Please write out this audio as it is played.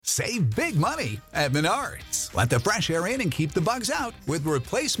Save big money at Menards. Let the fresh air in and keep the bugs out with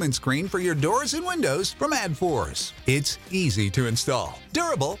replacement screen for your doors and windows from AdForce. It's easy to install,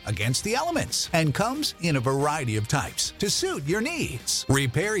 durable against the elements, and comes in a variety of types to suit your needs.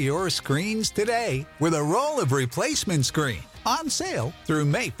 Repair your screens today with a roll of replacement screen. On sale through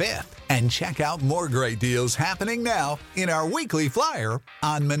May 5th. And check out more great deals happening now in our weekly flyer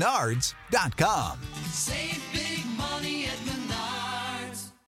on Menards.com. Save big money at Menards.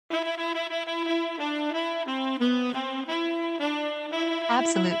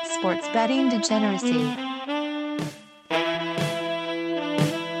 Absolute sports betting degeneracy.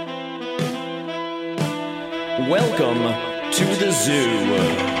 Welcome to the zoo.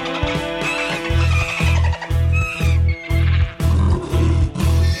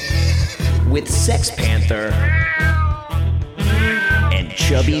 With Sex Panther and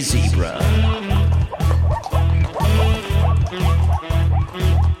Chubby Zebra.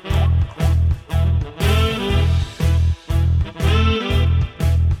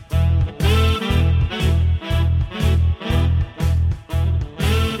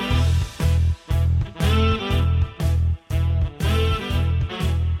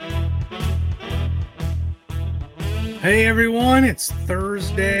 Hey everyone, it's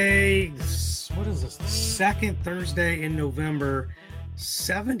Thursday. What is this? The second Thursday in November.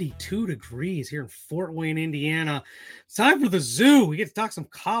 72 degrees here in Fort Wayne, Indiana. It's time for the zoo. We get to talk some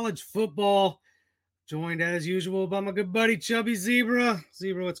college football. Joined as usual by my good buddy Chubby Zebra.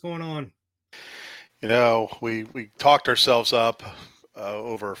 Zebra, what's going on? You know, we talked ourselves up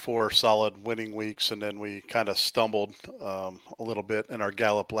over 4 solid winning weeks, and then we kind of stumbled a little bit in our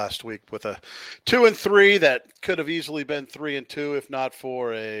Gallup last week with a 2-3 that could have easily been 3-2 if not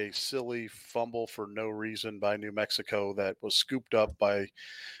for a silly fumble for no reason by New Mexico that was scooped up by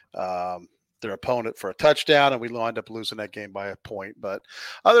their opponent for a touchdown, and we wound up losing that game by a point. But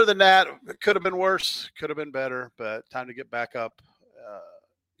other than that, it could have been worse, could have been better, but time to get back up,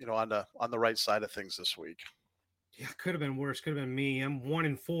 on the right side of things this week. Yeah, could have been worse. Could have been me. I'm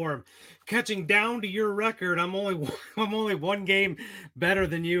 1-4, catching down to your record. I'm only one game better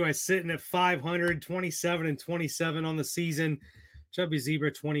than you. I sitting at 500, 27-27 on the season. Chubby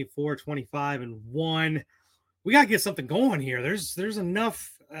Zebra 24-25-1. We got to get something going here. There's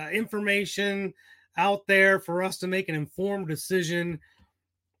enough information out there for us to make an informed decision.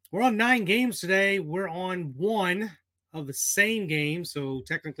 We're on 9 games today. We're on 1 of the same game, so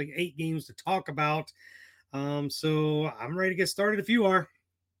technically 8 games to talk about. So I'm ready to get started if you are.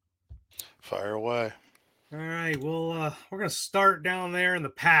 Fire away. All right. Well, we're going to start down there in the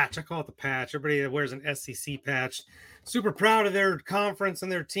patch. I call it the patch. Everybody that wears an SEC patch. Super proud of their conference and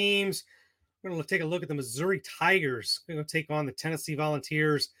their teams. We're going to take a look at the Missouri Tigers. We're going to take on the Tennessee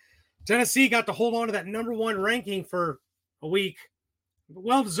Volunteers. Tennessee got to hold on to that number 1 ranking for a week.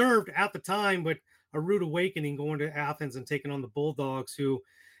 Well-deserved at the time, but a rude awakening going to Athens and taking on the Bulldogs, who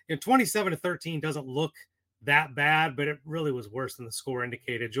in 27-13 doesn't look that bad, but it really was worse than the score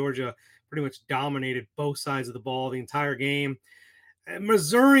indicated. Georgia pretty much dominated both sides of the ball the entire game.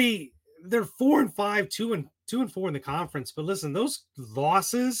 Missouri, they're 4-5, 2-4 in the conference. But listen, those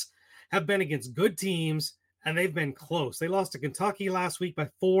losses have been against good teams, and they've been close. They lost to Kentucky last week by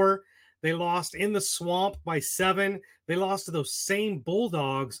 4. They lost in the Swamp by 7. They lost to those same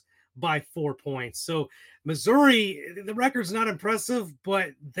Bulldogs by 4 points. So Missouri, the record's not impressive,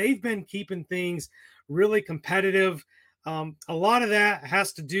 but they've been keeping things really competitive. A lot of that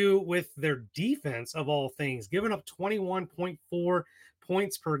has to do with their defense, of all things, giving up 21.4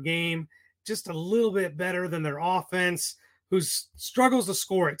 points per game, just a little bit better than their offense, who struggles to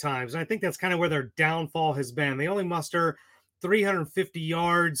score at times. And I think that's kind of where their downfall has been. They only muster 350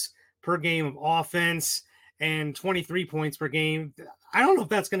 yards per game of offense and 23 points per game. I don't know if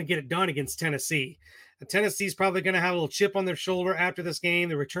that's going to get it done against Tennessee. Tennessee's probably going to have a little chip on their shoulder after this game.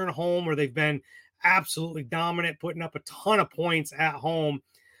 They return home where they've been absolutely dominant, putting up a ton of points at home.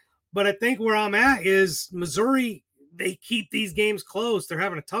 But I think where I'm at is Missouri, they keep these games close. They're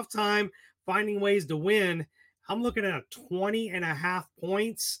having a tough time finding ways to win. I'm looking at a 20.5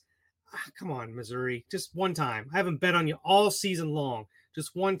 points. Come on, Missouri, just one time. I haven't bet on you all season long.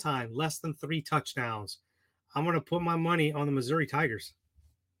 Just one time, less than 3 touchdowns. I'm going to put my money on the Missouri Tigers.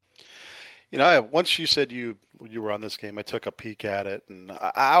 You know, once you said you were on this game, I took a peek at it, and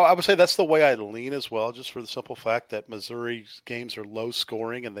I would say that's the way I lean as well, just for the simple fact that Missouri's games are low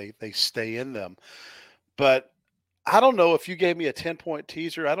scoring and they stay in them. But I don't know if you gave me a 10-point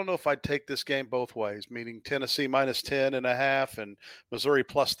teaser. I don't know if I'd take this game both ways, meaning Tennessee minus 10.5 and Missouri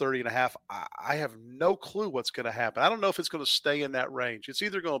plus 30.5. I have no clue what's going to happen. I don't know if it's going to stay in that range. It's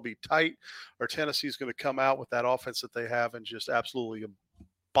either going to be tight or Tennessee's going to come out with that offense that they have and just absolutely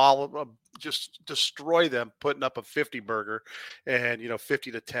just destroy them, putting up a 50 burger and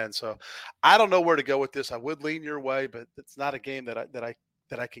 50-10. So I don't know where to go with this. I would lean your way, but it's not a game that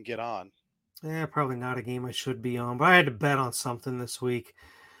I can get on. Yeah, probably not a game I should be on, but I had to bet on something this week.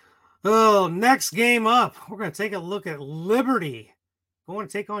 Oh, next game up, we're going to take a look at Liberty going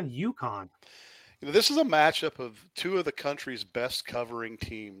to take on UConn. This is a matchup of two of the country's best covering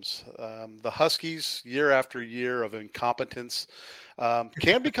teams. The Huskies, year after year of incompetence,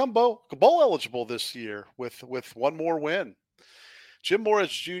 can become bowl eligible this year with one more win. Jim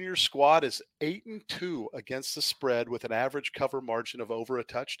Morris Jr.'s squad is 8-2 against the spread with an average cover margin of over a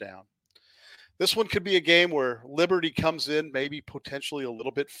touchdown. This one could be a game where Liberty comes in maybe potentially a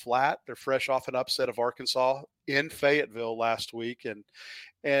little bit flat. They're fresh off an upset of Arkansas in Fayetteville last week.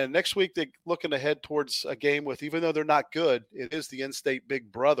 And next week they're looking to head towards a game with, even though they're not good, it is the in-state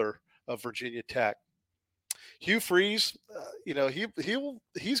big brother of Virginia Tech. Hugh Freeze,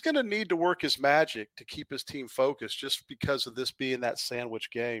 he's going to need to work his magic to keep his team focused just because of this being that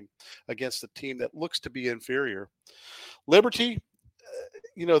sandwich game against a team that looks to be inferior. Liberty,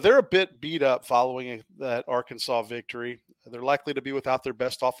 they're a bit beat up following that Arkansas victory. They're likely to be without their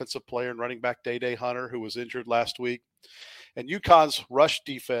best offensive player and running back Day Hunter, who was injured last week. And UConn's rush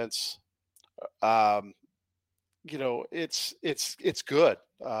defense, it's good.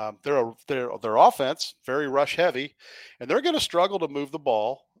 Their offense, very rush heavy, and they're going to struggle to move the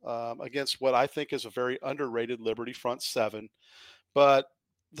ball against what I think is a very underrated Liberty front seven. But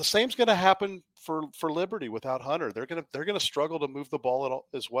the same's going to happen for Liberty without Hunter. They're going to struggle to move the ball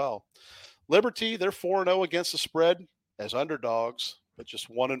as well. Liberty, they're 4-0 against the spread as underdogs, but just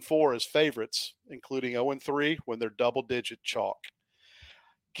 1-4 as favorites, including 0-3 when they're double-digit chalk.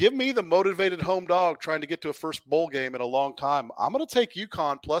 Give me the motivated home dog trying to get to a first bowl game in a long time. I'm going to take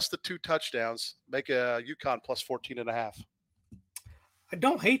UConn plus the 2 touchdowns, make a UConn plus 14.5. I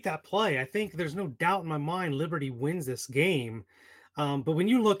don't hate that play. I think there's no doubt in my mind Liberty wins this game. But when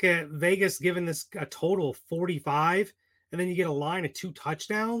you look at Vegas giving this a total of 45, and then you get a line of 2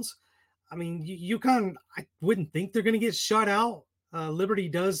 touchdowns, I mean, UConn, I wouldn't think they're going to get shut out. Liberty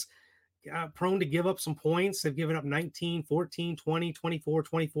does prone to give up some points. They've given up 19, 14, 20, 24,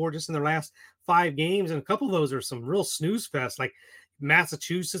 24 just in their last 5 games. And a couple of those are some real snooze fest, like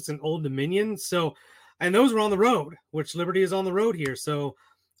Massachusetts and Old Dominion. So, and those were on the road, which Liberty is on the road here. So,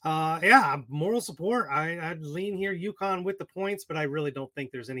 moral support. I'd lean here UConn with the points, but I really don't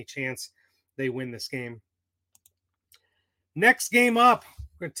think there's any chance they win this game. Next game up,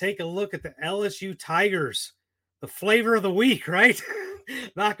 we're going to take a look at the LSU Tigers, the flavor of the week, right?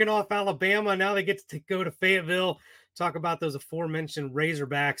 Knocking off Alabama. Now they get to go to Fayetteville, talk about those aforementioned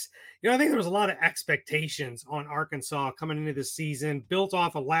Razorbacks. I think there was a lot of expectations on Arkansas coming into this season, built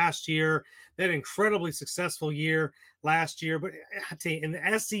off of last year. They had an incredibly successful year last year. But I tell you, in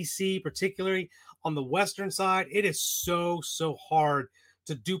the SEC, particularly on the Western side, it is so hard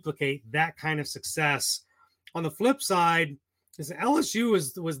to duplicate that kind of success. On the flip side, is LSU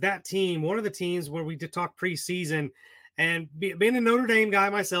was that team, one of the teams where we did talk preseason. And being a Notre Dame guy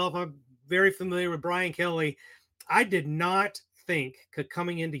myself, I'm very familiar with Brian Kelly. I did not think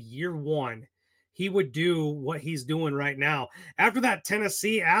coming into year one, he would do what he's doing right now. After that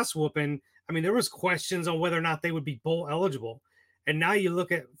Tennessee ass whooping, I mean, there was questions on whether or not they would be bowl eligible. And now you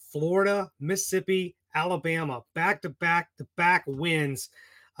look at Florida, Mississippi, Alabama, back-to-back wins.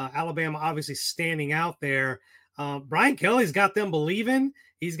 Alabama obviously standing out there. Brian Kelly's got them believing.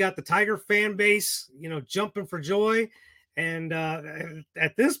 He's got the Tiger fan base, jumping for joy. And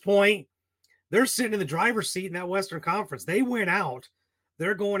at this point, they're sitting in the driver's seat in that Western Conference. They went out.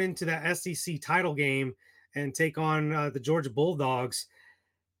 They're going into that SEC title game and take on the Georgia Bulldogs.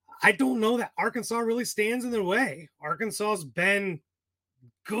 I don't know that Arkansas really stands in their way. Arkansas's been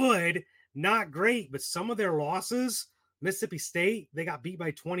good, not great, but some of their losses, Mississippi State, they got beat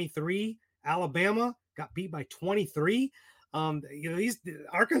by 23. Alabama got beat by 23. These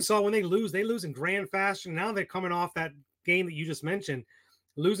Arkansas, when they lose in grand fashion. Now they're coming off that game that you just mentioned,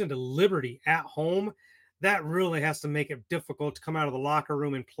 losing to Liberty at home. That really has to make it difficult to come out of the locker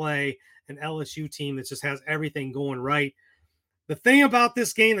room and play an LSU team that just has everything going right. The thing about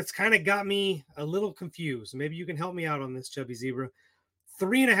this game that's kind of got me a little confused, maybe you can help me out on this, Chubby Zebra,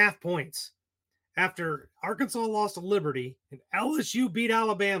 3.5 points after Arkansas lost to Liberty and LSU beat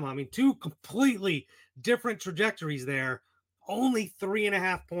Alabama. I mean, 2 completely different trajectories there, only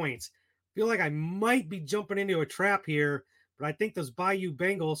 3.5 points. Feel like I might be jumping into a trap here, but I think those Bayou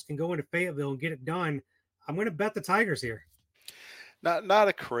Bengals can go into Fayetteville and get it done. I'm going to bet the Tigers here. Not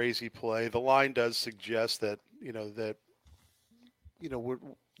a crazy play. The line does suggest that,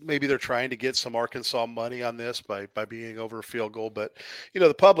 maybe they're trying to get some Arkansas money on this by being over a field goal. But,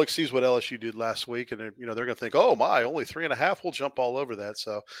 the public sees what LSU did last week, and they're going to think, oh, my, only 3.5, we'll jump all over that.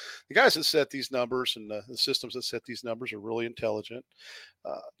 So the guys that set these numbers and the systems that set these numbers are really intelligent.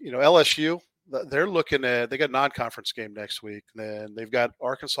 LSU, they're looking at, they got a non-conference game next week, and then they've got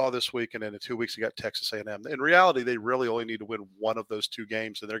Arkansas this week, and then in 2 weeks they got Texas A&M. In reality, they really only need to win one of those two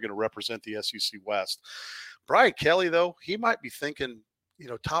games, and they're going to represent the SEC West. Brian Kelly, though, he might be thinking,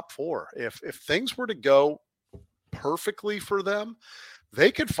 top 4. If things were to go perfectly for them,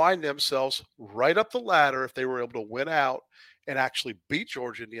 they could find themselves right up the ladder if they were able to win out and actually beat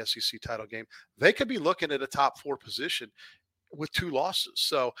Georgia in the SEC title game. They could be looking at a top 4 position with 2 losses.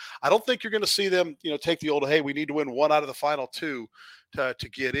 So I don't think you're going to see them, take the old, hey, we need to win 1 out of the final 2 to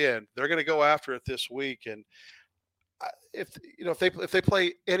get in. They're going to go after it this week. And if they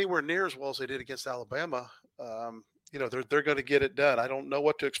play anywhere near as well as they did against Alabama, they're going to get it done. I don't know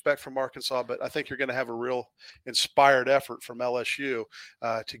what to expect from Arkansas, but I think you're going to have a real inspired effort from LSU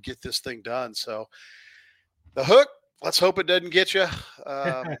to get this thing done. So the hook, let's hope it doesn't get you.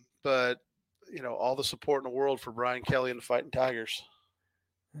 But, all the support in the world for Brian Kelly and the Fighting Tigers.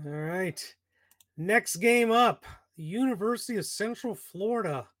 All right. Next game up, the University of Central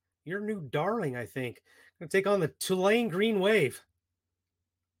Florida, your new darling, I think. Going to take on the Tulane Green Wave.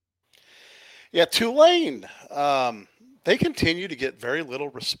 Yeah, Tulane, they continue to get very little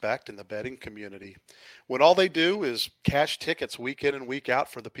respect in the betting community when all they do is cash tickets week in and week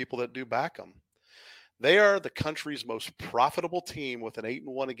out for the people that do back them. They are the country's most profitable team with an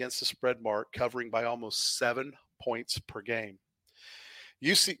 8-1 against the spread mark, covering by almost 7 points per game.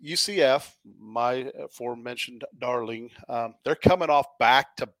 UCF, my aforementioned darling, they're coming off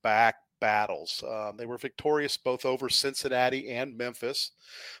back-to-back battles. They were victorious both over Cincinnati and Memphis.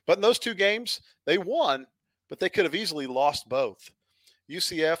 But in those 2 games, they won, but they could have easily lost both.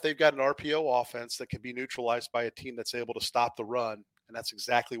 UCF, they've got an RPO offense that can be neutralized by a team that's able to stop the run, and that's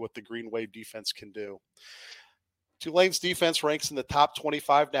exactly what the Green Wave defense can do. Tulane's defense ranks in the top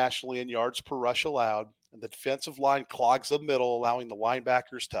 25 nationally in yards per rush allowed, and the defensive line clogs the middle, allowing the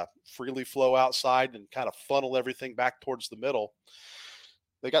linebackers to freely flow outside and kind of funnel everything back towards the middle.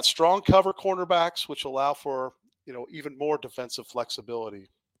 They got strong cover cornerbacks, which allow for, even more defensive flexibility.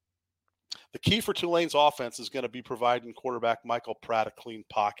 The key for Tulane's offense is going to be providing quarterback Michael Pratt a clean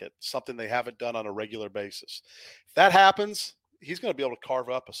pocket, something they haven't done on a regular basis. If that happens, he's going to be able to carve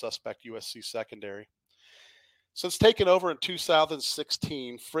up a suspect USC secondary. Since taking over in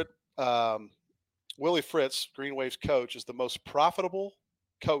 2016, Willie Fritz, Green Wave's coach, is the most profitable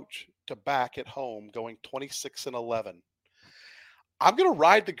coach to back at home, going 26-11. I'm going to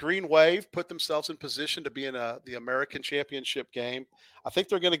ride the Green Wave, put themselves in position to be in the American Championship game. I think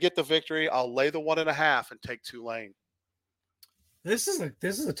they're going to get the victory. I'll lay the 1.5 and take Tulane. This is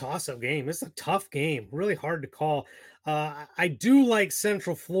a toss-up game. It's a tough game. Really hard to call. I do like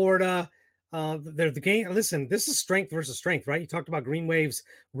Central Florida. They're the game. Listen, this is strength versus strength, right? You talked about Green Wave's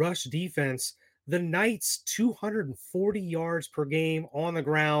rush defense. The Knights, 240 yards per game on the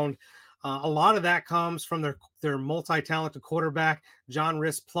ground. A lot of that comes from their multi-talented quarterback, John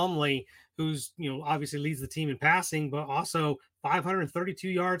Rhys Plumlee, who's, obviously leads the team in passing, but also 532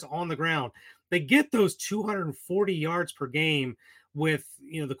 yards on the ground. They get those 240 yards per game with,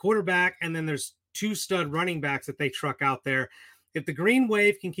 the quarterback, and then there's 2 stud running backs that they truck out there. If the Green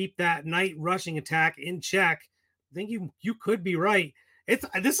Wave can keep that Knight rushing attack in check, I think you could be right.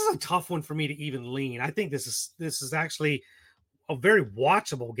 This is a tough one for me to even lean. I think this is actually a very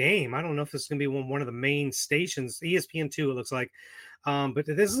watchable game. I don't know if this is going to be one of the main stations, ESPN2, it looks like. But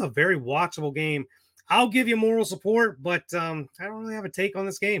this is a very watchable game. I'll give you moral support, but I don't really have a take on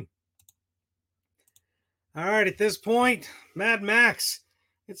this game. All right, at this point, Mad Max,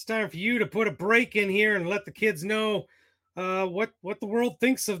 it's time for you to put a break in here and let the kids know what the world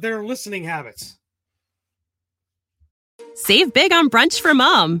thinks of their listening habits. Save big on brunch for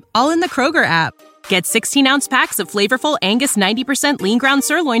mom, all in the Kroger app. Get 16-ounce packs of flavorful Angus 90% lean ground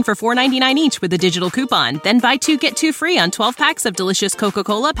sirloin for $4.99 each with a digital coupon. Then buy 2, get 2 free on 12 packs of delicious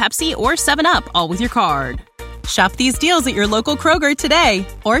Coca-Cola, Pepsi, or 7-Up, all with your card. Shop these deals at your local Kroger today,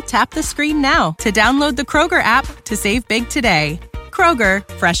 or tap the screen now to download the Kroger app to save big today. Kroger,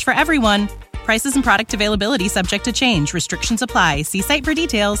 fresh for everyone. Prices and product availability subject to change. Restrictions apply. See site for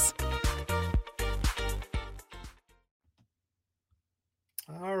details.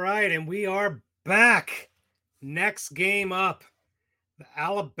 All right, and we are back. Next game up, the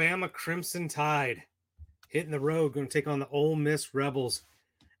Alabama Crimson Tide hitting the road, going to take on the Ole Miss Rebels.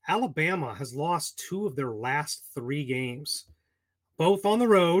 Alabama has lost 2 of their last 3 games, both on the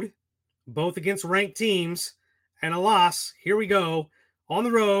road, both against ranked teams, and a loss, here we go, on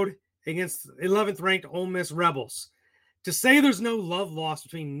the road against 11th ranked Ole Miss Rebels. To say there's no love lost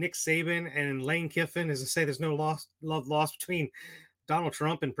between Nick Saban and Lane Kiffin is to say there's no love lost between Donald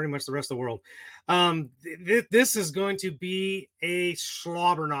Trump and pretty much the rest of the world. This is going to be a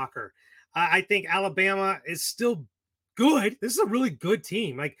slobber knocker. I think Alabama is still good. This is a really good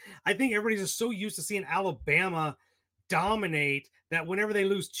team. Like, I think everybody's just so used to seeing Alabama dominate that whenever they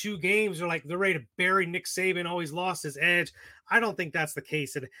lose 2 games, they're ready to bury Nick Saban, always lost his edge. I don't think that's the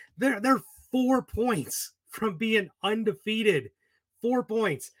case. They're 4 points from being undefeated. 4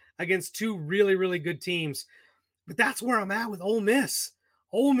 points against 2 really, really good teams. But that's where I'm at with Ole Miss.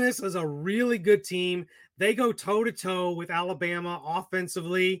 Ole Miss is a really good team. They go toe-to-toe with Alabama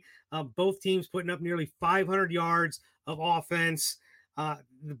offensively. Both teams putting up nearly 500 yards of offense.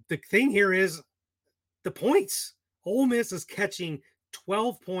 The thing here is the points. Ole Miss is catching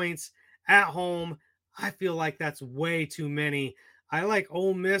 12 points at home. I feel like that's way too many. I like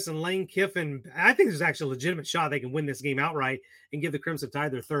Ole Miss and Lane Kiffin. I think there's actually a legitimate shot they can win this game outright and give the Crimson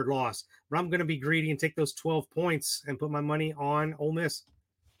Tide their 3rd loss. But I'm going to be greedy and take those 12 points and put my money on Ole Miss.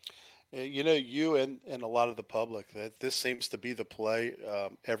 You and a lot of the public, that this seems to be the play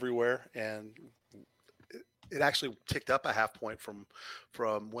everywhere, and it actually ticked up a half point from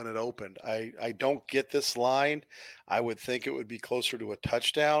when it opened. I don't get this line. I would think it would be closer to a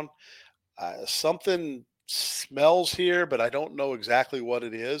touchdown. Something smells here, but I don't know exactly what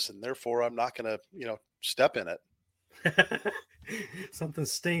it is, and therefore I'm not going to step in it. Something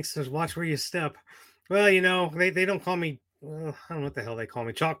stinks. Just watch where you step. Well, they don't call me. I don't know what the hell they call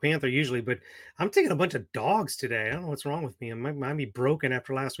me. Chalk Panther usually, but I'm taking a bunch of dogs today. I don't know what's wrong with me. I might be broken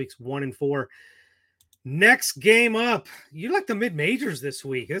after last week's 1-4. Next game up. You like the mid-majors this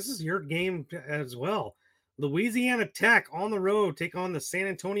week. This is your game as well. Louisiana Tech on the road take on the San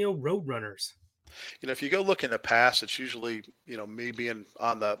Antonio Roadrunners. If you go look in the past, it's usually, me being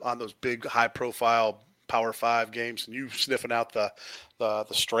on those big high profile Power 5 games and you sniffing out the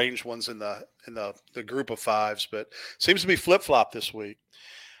strange ones in the group of 5s, but seems to be flip-flop this week.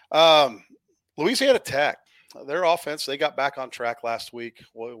 Louisiana Tech, their offense, they got back on track last week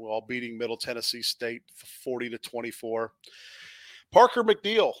while beating Middle Tennessee State 40-24. Parker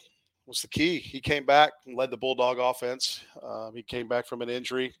McNeil was the key. He came back and led the Bulldog offense. He came back from an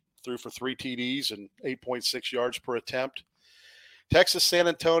injury, threw for 3 TDs and 8.6 yards per attempt. Texas San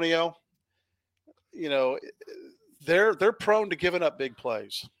Antonio, they're prone to giving up big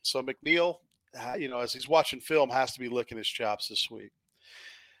plays. So McNeil, as he's watching film, has to be licking his chops this week.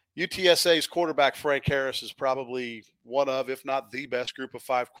 UTSA's quarterback, Frank Harris, is probably one of, if not the best group of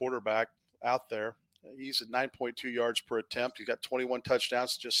 5 quarterback out there. He's at 9.2 yards per attempt. He's got 21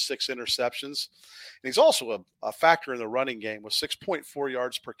 touchdowns, just 6 interceptions. And he's also a factor in the running game with 6.4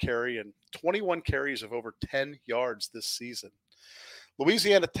 yards per carry and 21 carries of over 10 yards this season.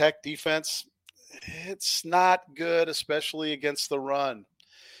 Louisiana Tech defense, it's not good, especially against the run.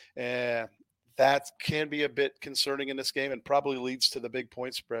 And that can be a bit concerning in this game and probably leads to the big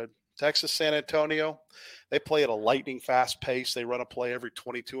point spread. Texas San Antonio, they play at a lightning fast pace. They run a play every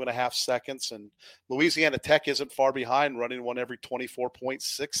 22.5 seconds, and Louisiana Tech isn't far behind, running one every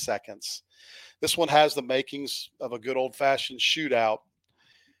 24.6 seconds. This one has the makings of a good old-fashioned shootout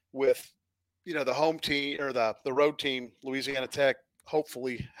with, the home team or the road team, Louisiana Tech,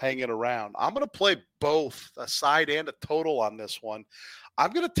 hopefully hanging around. I'm going to play both a side and a total on this one.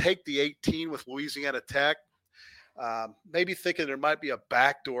 I'm going to take the 18 with Louisiana Tech. Maybe thinking there might be a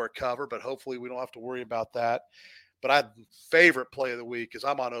backdoor cover, but hopefully we don't have to worry about that. But my favorite play of the week is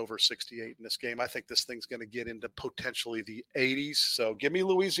I'm on over 68 in this game. I think this thing's going to get into potentially the 80s. So give me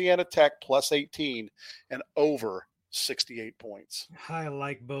Louisiana Tech plus 18 and over 68 points. I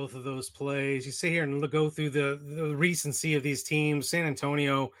like both of those plays. You sit here and go through the recency of these teams. San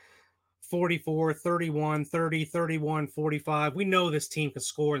Antonio, 44, 31, 30, 31, 45. We know this team can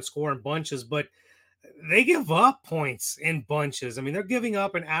score in bunches, but they give up points in bunches. I mean, they're giving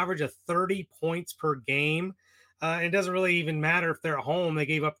up an average of 30 points per game. It doesn't really even matter if they're at home. They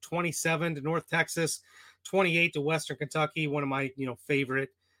gave up 27 to North Texas, 28 to Western Kentucky, one of my favorite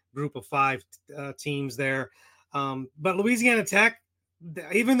group of 5 teams there. But Louisiana Tech,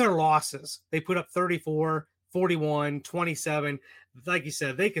 even their losses, they put up 34, 41, 27. Like you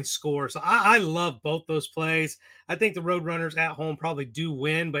said, they can score. So I love both those plays. I think the Roadrunners at home probably do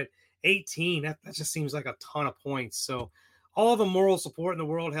win, but 18, that just seems like a ton of points. So all the moral support in the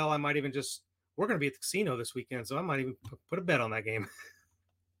world. Hell, I might even we're going to be at the casino this weekend, so I might even put a bet on that game.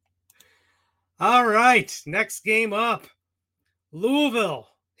 All right, next game up. Louisville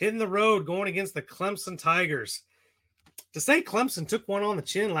hitting the road, going against the Clemson Tigers. To say Clemson took one on the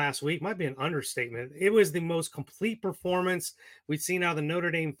chin last week might be an understatement. It was the most complete performance we've seen out of the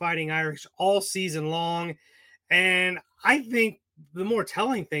Notre Dame Fighting Irish all season long. And I think the more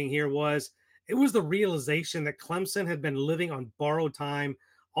telling thing here was it was the realization that Clemson had been living on borrowed time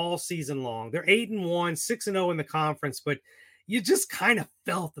all season long. They're 8-1, 6-0 in the conference, but you just kind of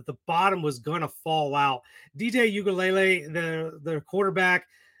felt that the bottom was going to fall out. DJ Uiagalelei, the quarterback,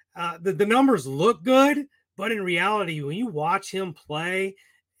 the numbers look good, but in reality, when you watch him play,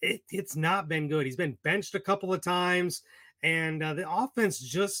 it's not been good. He's been benched a couple of times, and the offense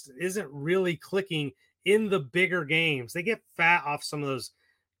just isn't really clicking in the bigger games. They get fat off some of those,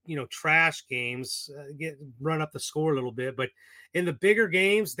 trash games, get run up the score a little bit, but in the bigger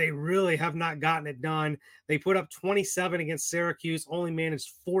games, they really have not gotten it done. They put up 27 against Syracuse, only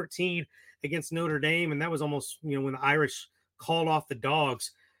managed 14 against Notre Dame, and that was almost, when the Irish called off the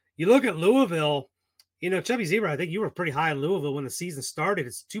Dogs. You look at Louisville, Chubby Zebra, I think you were pretty high in Louisville when the season started.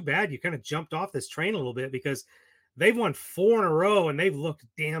 It's too bad you kind of jumped off this train a little bit because they've won 4 in a row and they've looked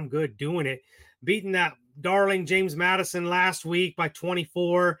damn good doing it. Beating that darling James Madison last week by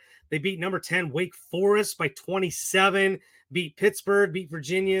 24. They beat number 10 Wake Forest by 27. Beat Pittsburgh, beat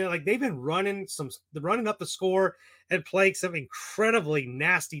Virginia. Like they've been running up the score and playing some incredibly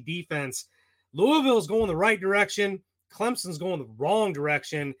nasty defense. Louisville's going the right direction. Clemson's going the wrong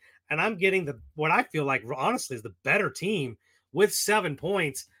direction. And I'm getting what I feel like, honestly, is the better team with 7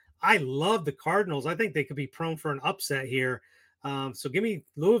 points. I love the Cardinals. I think they could be prone for an upset here. So give me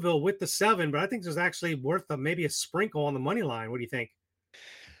Louisville with the 7, but I think there's actually worth maybe a sprinkle on the money line. What do you think?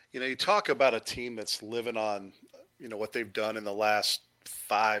 You talk about a team that's living on, what they've done in the last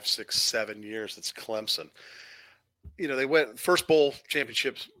 5, 6, 7 years. It's Clemson. They went first bowl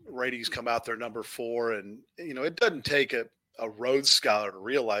championship ratings come out there number 4. And, it doesn't take a Rhodes Scholar to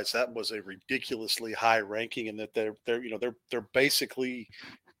realize that was a ridiculously high ranking and that they're basically,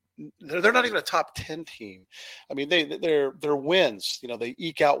 they're not even a top 10 team. I mean, their wins, they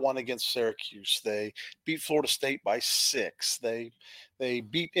eke out one against Syracuse. They beat Florida State by 6. They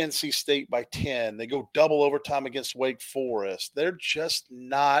beat NC State by 10. They go double overtime against Wake Forest. They're just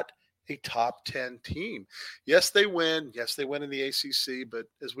not a top 10 team. Yes, they win. Yes, they win in the ACC. But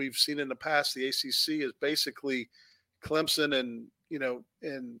as we've seen in the past, the ACC is basically Clemson and,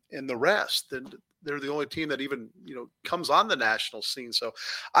 and the rest. And they're the only team that even, comes on the national scene. So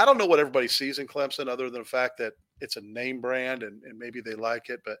I don't know what everybody sees in Clemson other than the fact that it's a name brand and maybe they like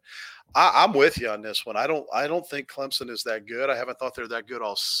it. But I'm with you on this one. I don't think Clemson is that good. I haven't thought they're that good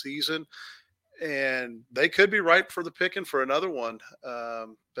all season. And they could be ripe for the picking for another one.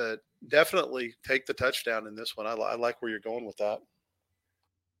 But definitely take the touchdown in this one. I like where you're going with that.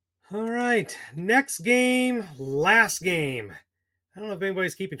 All right. Next game, last game. I don't know if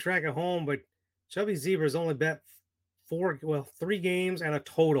anybody's keeping track at home, but Chubby Zebra's only bet 3 games and a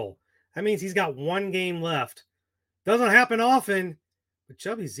total. That means he's got 1 game left. Doesn't happen often, but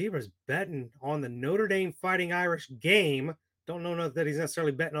Chubby Zebra's betting on the Notre Dame Fighting Irish game. Don't know that he's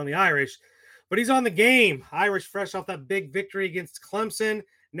necessarily betting on the Irish, but he's on the game. Irish fresh off that big victory against Clemson.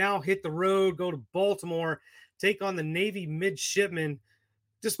 Now hit the road, go to Baltimore, take on the Navy midshipmen.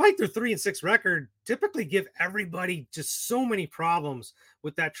 Despite their 3-6 record, typically give everybody just so many problems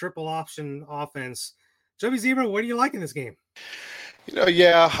with that triple option offense. Chubby Zebra, what do you like in this game?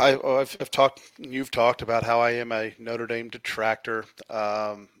 I've talked. You've talked about how I am a Notre Dame detractor,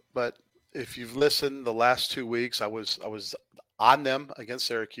 but if you've listened the last 2 weeks, I was on them against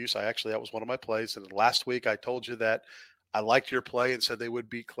Syracuse. That was one of my plays, and last week I told you that I liked your play and said they would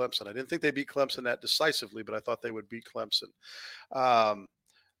beat Clemson. I didn't think they beat Clemson that decisively, but I thought they would beat Clemson.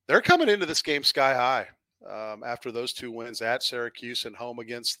 They're coming into this game sky high after those 2 wins at Syracuse and home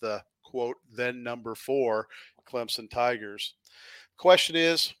against the, quote, then number 4 Clemson Tigers. Question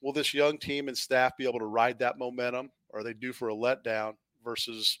is, will this young team and staff be able to ride that momentum, or are they due for a letdown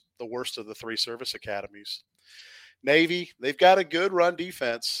versus the worst of the 3 service academies? Navy, they've got a good run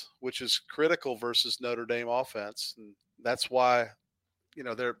defense, which is critical versus Notre Dame offense. And that's why,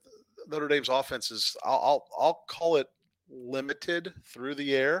 Notre Dame's offense is, I'll call it limited through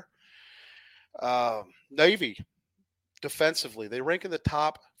the air. Navy, defensively, they rank in the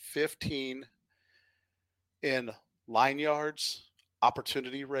top 15 in line yards,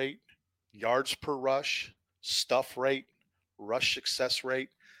 opportunity rate, yards per rush, stuff rate, rush success rate.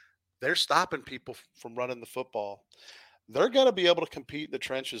 They're stopping people from running the football. They're going to be able to compete in the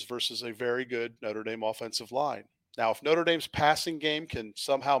trenches versus a very good Notre Dame offensive line. Now, if Notre Dame's passing game can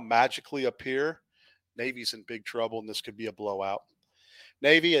somehow magically appear, Navy's in big trouble, and this could be a blowout.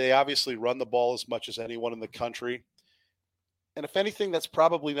 Navy, they obviously run the ball as much as anyone in the country. And if anything, that's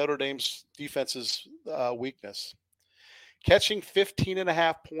probably Notre Dame's defense's weakness. Catching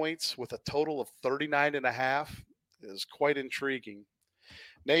 15.5 points with a total of 39.5 is quite intriguing.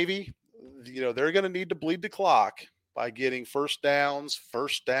 Navy, they're going to need to bleed the clock by getting first down.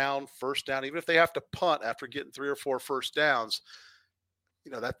 Even if they have to punt after getting 3 or 4 first downs,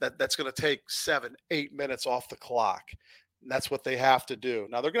 that's going to take 7-8 minutes off the clock. And that's what they have to do.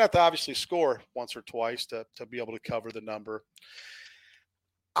 Now, they're going to have to obviously score once or twice to be able to cover the number.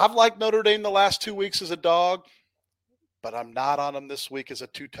 I've liked Notre Dame the last 2 weeks as a dog, but I'm not on them this week as a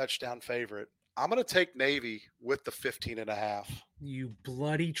 2-touchdown favorite. I'm going to take Navy with the 15.5. You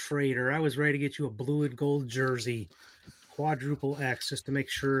bloody traitor. I was ready to get you a blue and gold jersey, quadruple X, just to make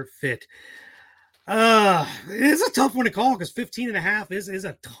sure it fit. It is a tough one to call because 15.5 is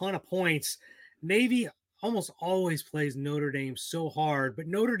a ton of points. Navy almost always plays Notre Dame so hard, but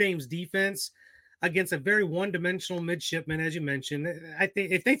Notre Dame's defense against a very one-dimensional midshipman, as you mentioned, I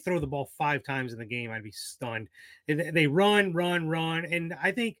think if they throw the ball 5 times in the game, I'd be stunned. They run, and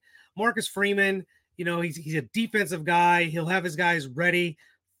I think Marcus Freeman, he's a defensive guy. He'll have his guys ready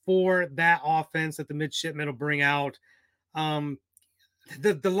for that offense that the midshipmen will bring out. The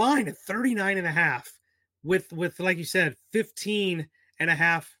line at 39.5 with like you said,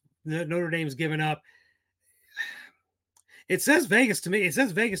 15.5 Notre Dame's given up. It says Vegas to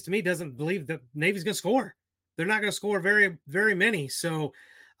me doesn't believe that Navy's going to score. They're not going to score very, very many. So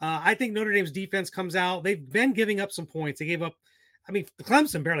I think Notre Dame's defense comes out. They've been giving up some points. They gave up,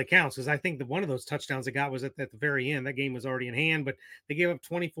 Clemson barely counts because I think that one of those touchdowns they got was at the very end. That game was already in hand, but they gave up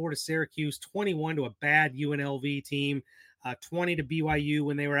 24 to Syracuse, 21 to a bad UNLV team, 20 to BYU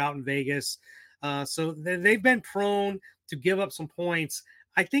when they were out in Vegas. So they've been prone to give up some points.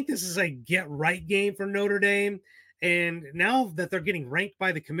 I think this is a get-right game for Notre Dame. And now that they're getting ranked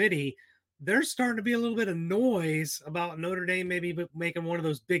by the committee, there's starting to be a little bit of noise about Notre Dame maybe making one of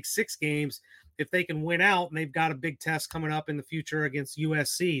those Big 6 games if they can win out, and they've got a big test coming up in the future against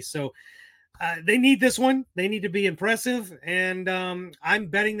USC. So they need this one. They need to be impressive, and I'm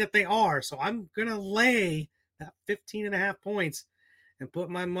betting that they are. So I'm going to lay that 15.5 points and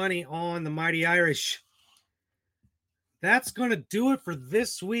put my money on the Mighty Irish. That's going to do it for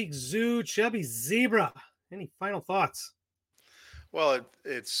this week's Zoo Chubby Zebra. Any final thoughts? Well,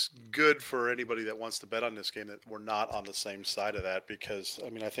 it's good for anybody that wants to bet on this game that we're not on the same side of that because, I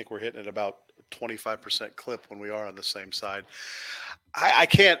think we're hitting at about 25% clip when we are on the same side. I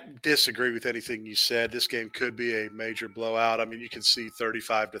can't disagree with anything you said. This game could be a major blowout. You can see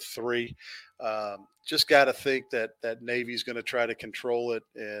 35-3. Just got to think that Navy's going to try to control it.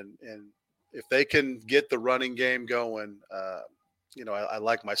 And if they can get the running game going, I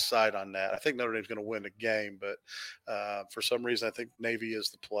like my side on that. I think Notre Dame's going to win the game, but for some reason, I think Navy is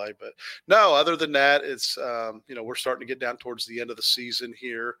the play. But no, other than that, it's, we're starting to get down towards the end of the season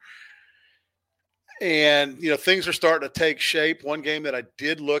here. And, things are starting to take shape. One game that I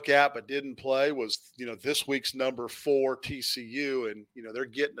did look at but didn't play was, this week's number 4 TCU, and, they're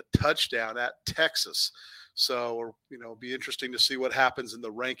getting a touchdown at Texas. So, it'll be interesting to see what happens in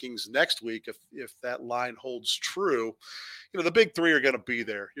the rankings next week if that line holds true. The big 3 are going to be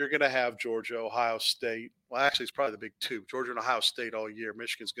there. You're going to have Georgia, Ohio State. Well, actually, it's probably the big 2. Georgia and Ohio State all year.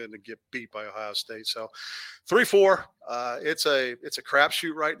 Michigan's going to get beat by Ohio State. So 3-4, it's a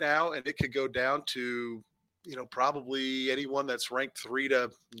crapshoot right now, and it could go down to, probably anyone that's ranked 3 to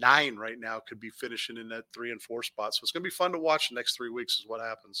 9 right now could be finishing in that 3 and 4 spot. So it's going to be fun to watch the next 3 weeks is what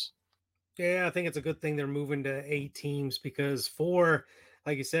happens. Yeah, I think it's a good thing they're moving to 8 teams because 4,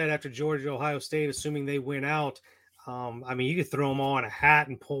 like you said, after Georgia, Ohio State, assuming they win out, you could throw them all in a hat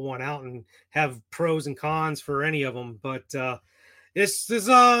and pull one out and have pros and cons for any of them. But this is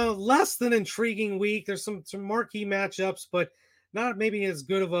a less than intriguing week. There's some marquee matchups, but not maybe as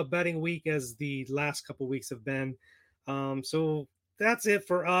good of a betting week as the last couple weeks have been. So that's it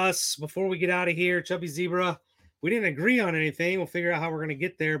for us. Before we get out of here, Chubby Zebra, we didn't agree on anything. We'll figure out how we're going to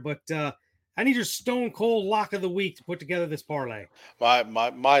get there. But I need your stone cold lock of the week to put together this parlay.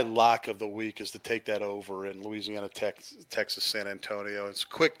 My lock of the week is to take that over in Louisiana, Texas, San Antonio. It's a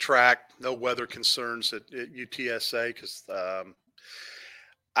quick track, no weather concerns at UTSA because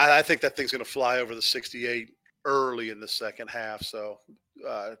I think that thing's going to fly over the 68 early in the second half. So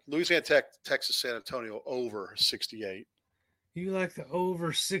Louisiana Texas, San Antonio over 68. You like the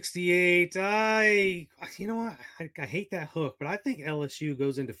over 68. You know what? I hate that hook, but I think LSU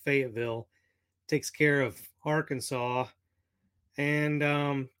goes into Fayetteville, takes care of Arkansas. And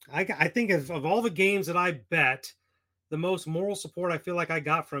I think of all the games that I bet, the most moral support I feel like I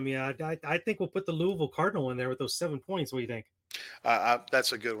got from you, I think we'll put the Louisville Cardinal in there with those 7 points. What do you think?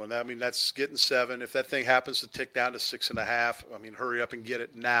 That's a good one. That's getting 7. If that thing happens to tick down to 6.5, hurry up and get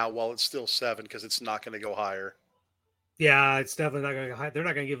it now while it's still 7 because it's not going to go higher. Yeah, it's definitely not going to. They're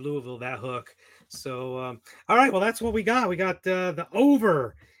not going to give Louisville that hook. So, all right, well, that's what we got. We got the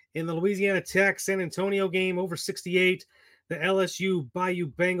over in the Louisiana Tech San Antonio game, over 68. The LSU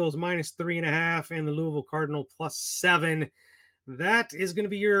Bayou Bengals -3.5, and the Louisville Cardinal +7. That is going to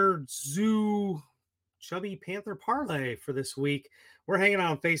be your Zoo Chubby Panther parlay for this week. We're hanging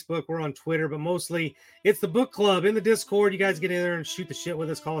out on Facebook. We're on Twitter, but mostly it's the book club in the Discord. You guys get in there and shoot the shit with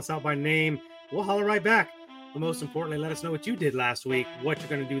us. Call us out by name. We'll holler right back. But most importantly, let us know what you did last week, what you're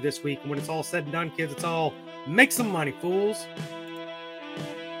going to do this week. And when it's all said and done, kids, it's all make some money, fools.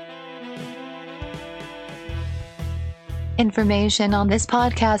 Information on this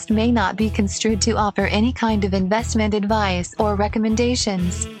podcast may not be construed to offer any kind of investment advice or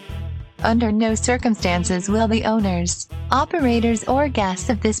recommendations. Under no circumstances will the owners, operators, or guests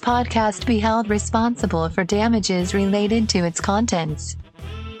of this podcast be held responsible for damages related to its contents.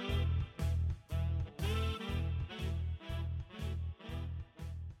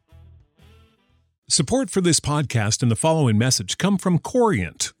 Support for this podcast and the following message come from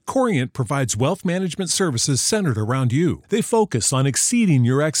Corient. Corient provides wealth management services centered around you. They focus on exceeding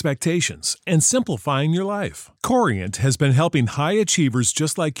your expectations and simplifying your life. Corient has been helping high achievers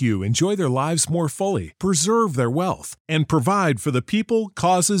just like you enjoy their lives more fully, preserve their wealth, and provide for the people,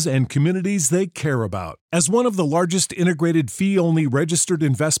 causes, and communities they care about. As one of the largest integrated fee-only registered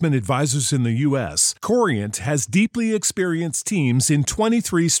investment advisors in the U.S., Corient has deeply experienced teams in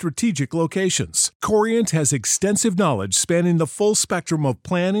 23 strategic locations. Corient has extensive knowledge spanning the full spectrum of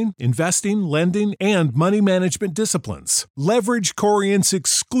planning, investing, lending, and money management disciplines. Leverage Corient's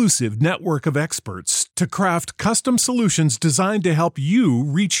exclusive network of experts to craft custom solutions designed to help you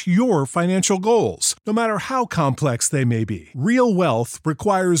reach your financial goals, no matter how complex they may be. Real wealth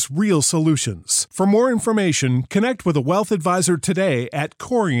requires real solutions. For more information, connect with a wealth advisor today at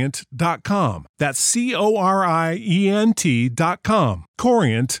Corient.com. That's Corient.com.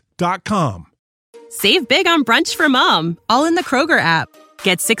 Corient.com. Save big on brunch for mom, all in the Kroger app.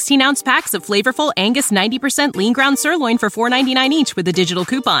 Get 16-ounce packs of flavorful Angus 90% lean ground sirloin for $4.99 each with a digital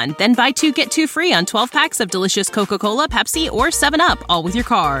coupon. Then buy 2, get 2 free on 12 packs of delicious Coca-Cola, Pepsi, or 7-Up, all with your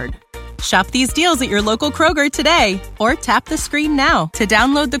card. Shop these deals at your local Kroger today, or tap the screen now to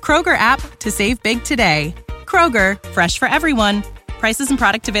download the Kroger app to save big today. Kroger, fresh for everyone. Prices and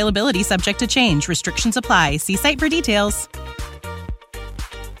product availability subject to change. Restrictions apply. See site for details.